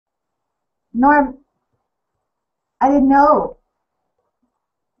Norm, I didn't know,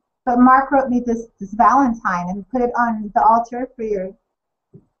 but Mark wrote me this Valentine and put it on the altar for your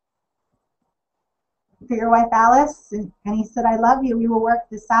wife Alice, and he said, "I love you. We will work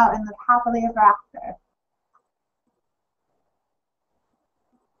this out and live happily ever after."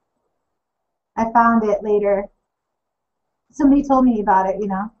 I found it later. Somebody told me about it,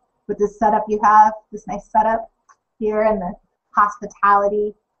 with this setup you have, this nice setup here and the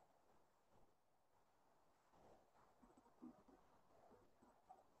hospitality.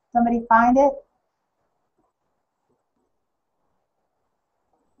 Somebody find it?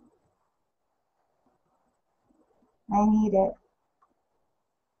 I need it.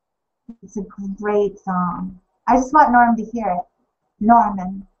 It's a great song. I just want Norm to hear it.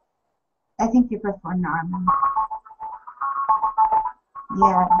 Norman. I think you prefer Norman.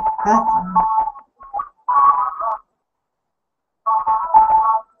 Yeah, that's it.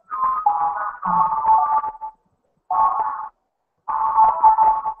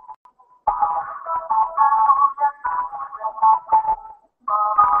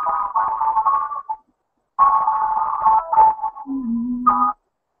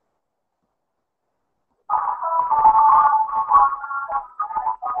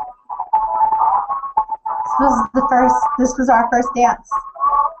 This was our first dance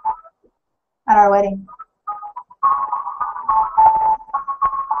at our wedding.